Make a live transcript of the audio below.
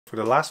For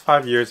the last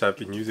 5 years, I've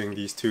been using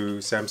these two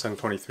Samsung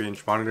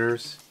 23-inch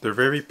monitors. They're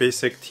very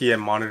basic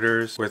TN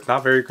monitors with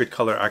not very good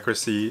color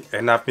accuracy,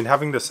 and I've been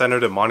having to center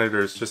the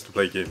monitors just to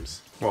play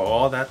games. Well,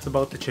 all that's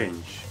about to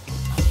change.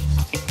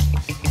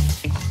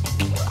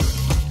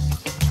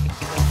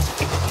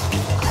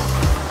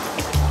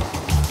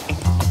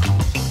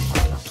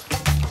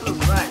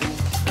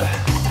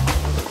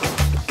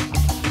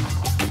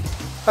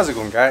 How's it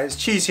going, guys?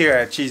 Cheese here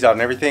at Cheese on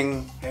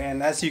Everything,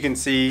 and as you can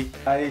see,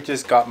 I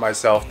just got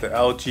myself the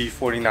LG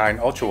 49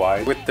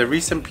 Ultrawide. With the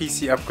recent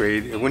PC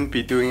upgrade, it wouldn't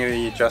be doing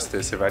any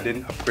justice if I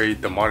didn't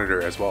upgrade the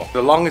monitor as well.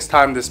 The longest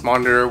time this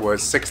monitor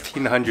was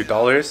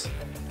 $1,600,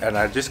 and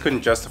I just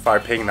couldn't justify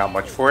paying that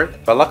much for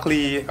it. But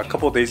luckily, a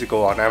couple days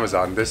ago on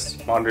Amazon,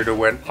 this monitor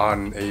went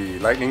on a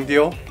lightning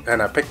deal,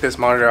 and I picked this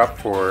monitor up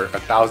for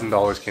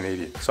 $1,000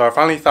 Canadian. So I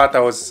finally thought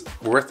that was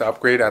worth the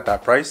upgrade at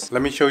that price.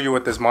 Let me show you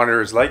what this monitor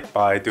is like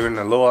by doing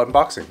a little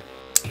unboxing.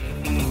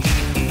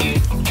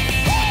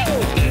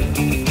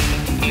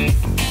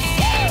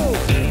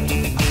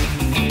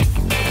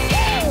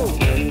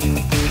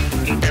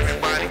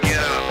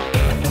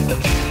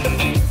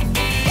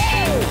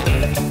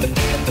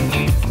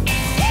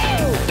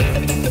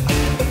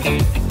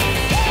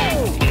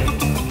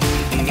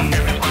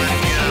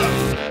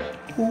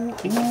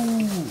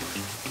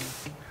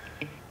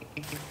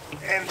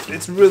 And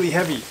it's really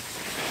heavy.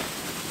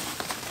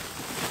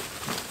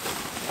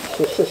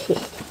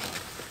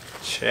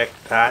 Check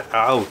that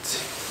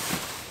out.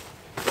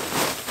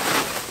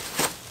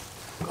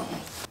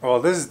 Well,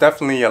 this is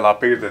definitely a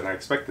lot bigger than I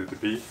expected it to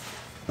be.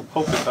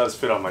 Hope it does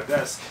fit on my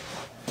desk.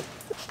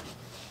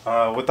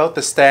 Without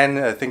the stand,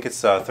 I think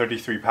it's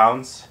 33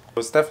 pounds.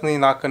 It's definitely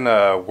not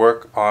gonna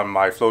work on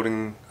my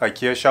floating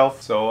IKEA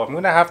shelf, so I'm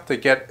gonna have to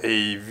get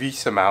a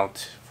VESA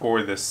mount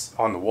for this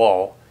on the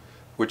wall,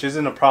 which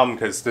isn't a problem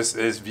because this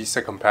is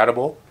VESA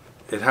compatible.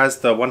 It has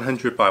the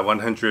 100 by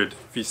 100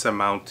 VESA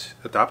mount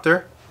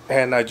adapter,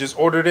 and I just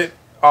ordered it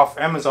off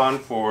Amazon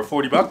for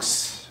 40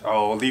 bucks.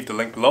 I'll leave the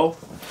link below.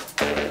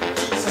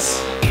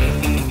 Jesus.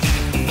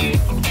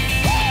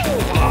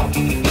 Wow.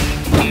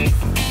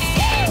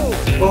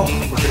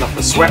 Oh, working up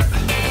a sweat.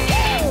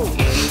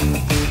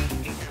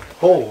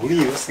 Holy,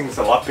 this thing's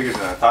a lot bigger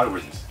than I thought it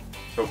was.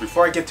 So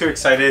before I get too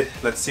excited,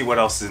 let's see what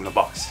else is in the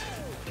box.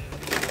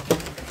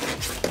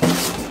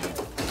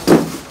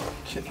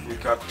 Okay, we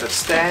got the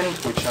stand,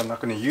 which I'm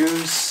not going to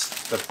use.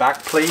 The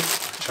back plate,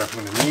 which I'm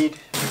going to need.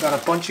 We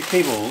got a bunch of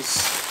cables.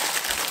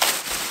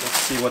 Let's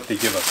see what they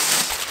give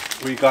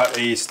us. We got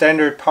a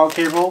standard power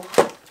cable,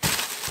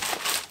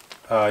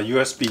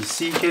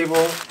 USB-C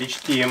cable,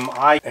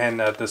 HDMI, and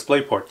a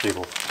DisplayPort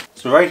cable.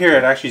 So right here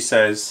it actually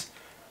says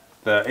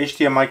the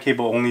HDMI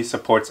cable only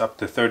supports up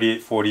to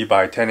 3840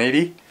 by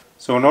 1080.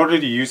 So in order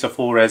to use a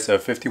full res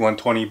of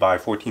 5120 by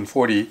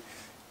 1440,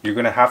 you're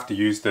going to have to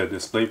use the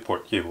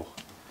DisplayPort cable.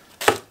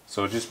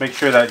 So just make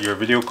sure that your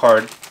video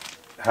card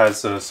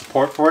has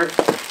support for it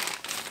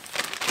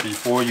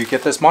before you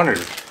get this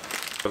monitor.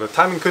 So the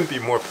timing couldn't be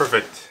more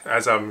perfect.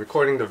 As I'm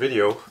recording the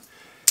video,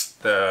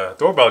 the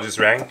doorbell just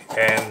rang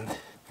and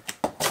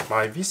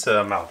my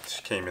VESA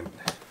mount came in.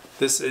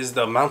 This is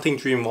the Mounting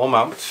Dream wall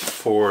mount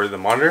for the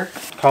monitor.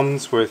 It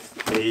comes with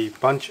a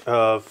bunch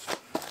of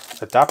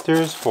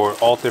adapters for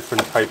all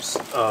different types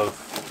of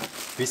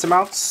VESA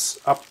mounts,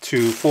 up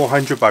to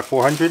 400 by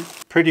 400.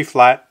 Pretty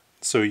flat,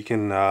 so you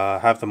can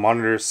have the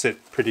monitor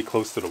sit pretty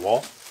close to the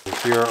wall.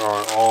 Here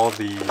are all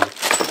the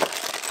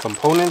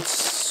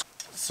components.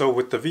 So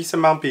with the VESA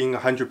mount being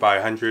 100 by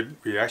 100,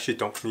 we actually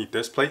don't need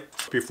this plate.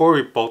 Before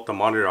we bolt the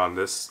monitor on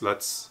this,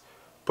 let's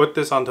put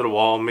this onto the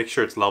wall, make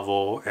sure it's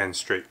level and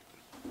straight.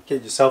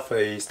 Get yourself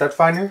a stud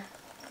finder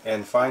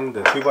and find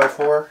the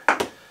 2x4,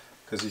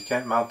 because you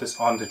can't mount this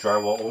on the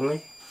drywall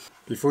only.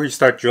 Before you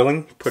start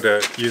drilling,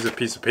 use a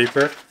piece of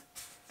paper,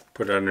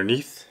 put it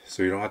underneath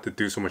so you don't have to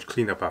do so much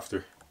cleanup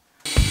after.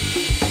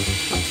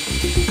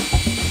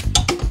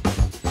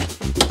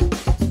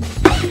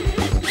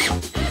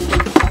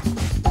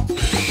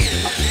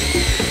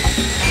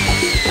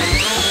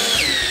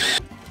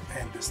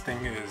 And this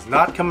thing is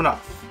not coming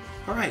off.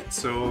 Alright,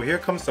 so here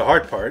comes the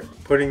hard part,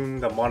 putting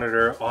the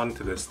monitor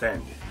onto the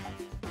stand.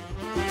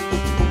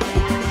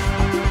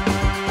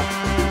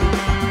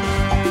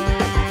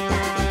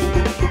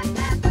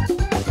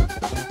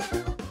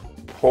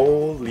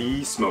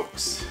 Holy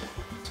smokes.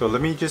 So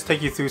let me just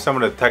take you through some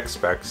of the tech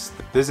specs.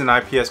 This is an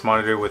IPS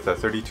monitor with a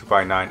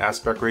 32:9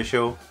 aspect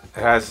ratio. It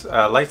has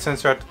a light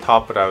sensor at the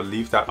top, but I will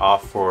leave that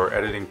off for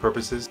editing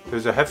purposes.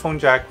 There's a headphone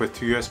jack with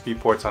 2 USB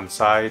ports on the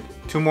side,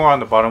 2 more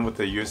on the bottom with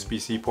a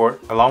USB-C port,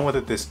 along with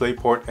a display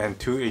port and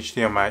 2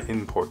 HDMI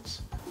in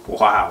ports.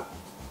 Wow,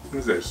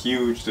 this is a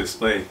huge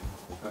display.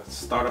 Let's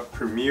start up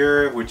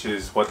Premiere, which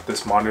is what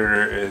this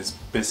monitor is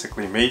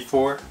basically made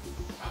for.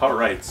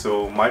 Alright,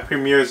 so my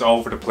Premiere is all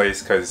over the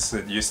place because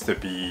it used to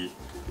be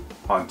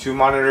on 2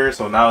 monitors,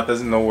 so now it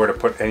doesn't know where to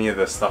put any of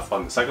the stuff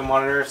on the second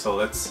monitor. So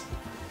let's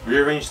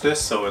rearrange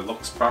this so it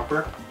looks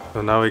proper.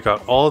 So now we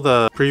got all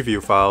the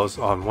preview files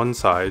on one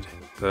side,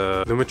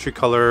 the lumetri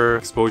color,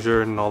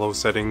 exposure, and all those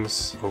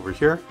settings over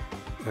here.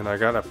 And I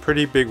got a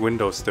pretty big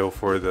window still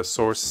for the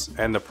source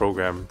and the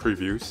program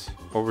previews.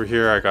 Over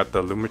here I got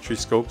the lumetri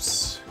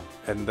scopes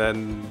and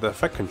then the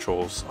effect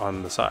controls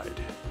on the side.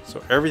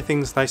 So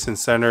everything's nice and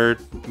centered,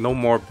 no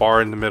more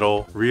bar in the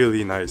middle,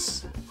 really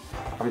nice.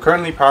 I'm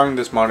currently powering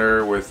this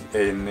monitor with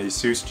an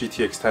Asus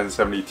GTX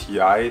 1070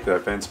 Ti, the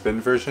advanced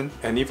bin version,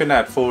 and even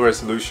at full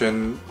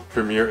resolution,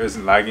 Premiere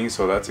isn't lagging,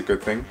 so that's a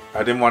good thing. I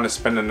didn't want to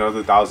spend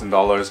another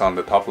 $1,000 on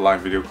the top of the line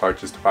video card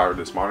just to power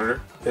this monitor.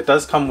 It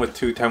does come with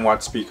two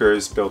 10-watt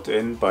speakers built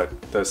in,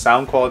 but the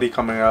sound quality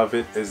coming out of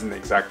it isn't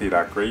exactly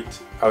that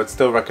great. I would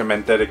still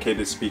recommend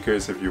dedicated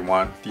speakers if you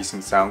want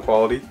decent sound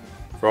quality.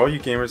 For all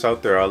you gamers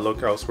out there, I'll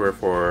look elsewhere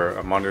for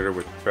a monitor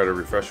with better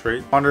refresh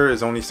rate. The monitor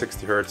is only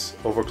 60Hz,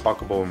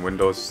 overclockable in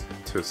Windows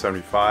to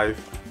 75,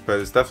 but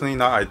it's definitely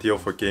not ideal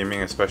for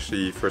gaming,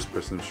 especially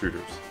first-person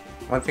shooters.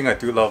 One thing I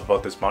do love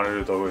about this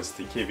monitor though is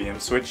the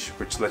KVM switch,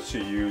 which lets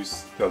you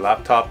use the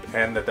laptop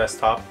and the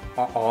desktop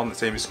all on the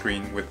same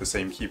screen with the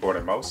same keyboard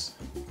and mouse.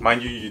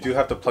 Mind you, you do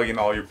have to plug in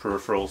all your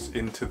peripherals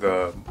into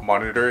the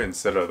monitor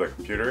instead of the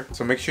computer.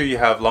 So make sure you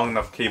have long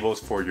enough cables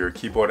for your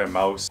keyboard and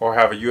mouse, or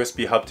have a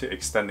USB hub to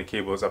extend the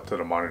cables up to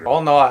the monitor. All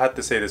in all, I have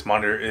to say this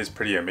monitor is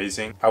pretty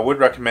amazing. I would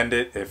recommend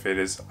it if it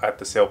is at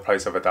the sale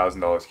price of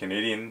 $1,000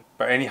 Canadian,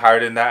 but any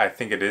higher than that, I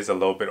think it is a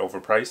little bit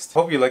overpriced.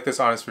 Hope you like this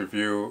honest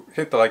review.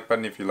 Hit the like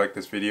button if you like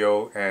this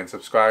video and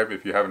subscribe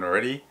if you haven't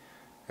already.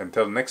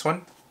 Until the next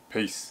one,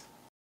 peace.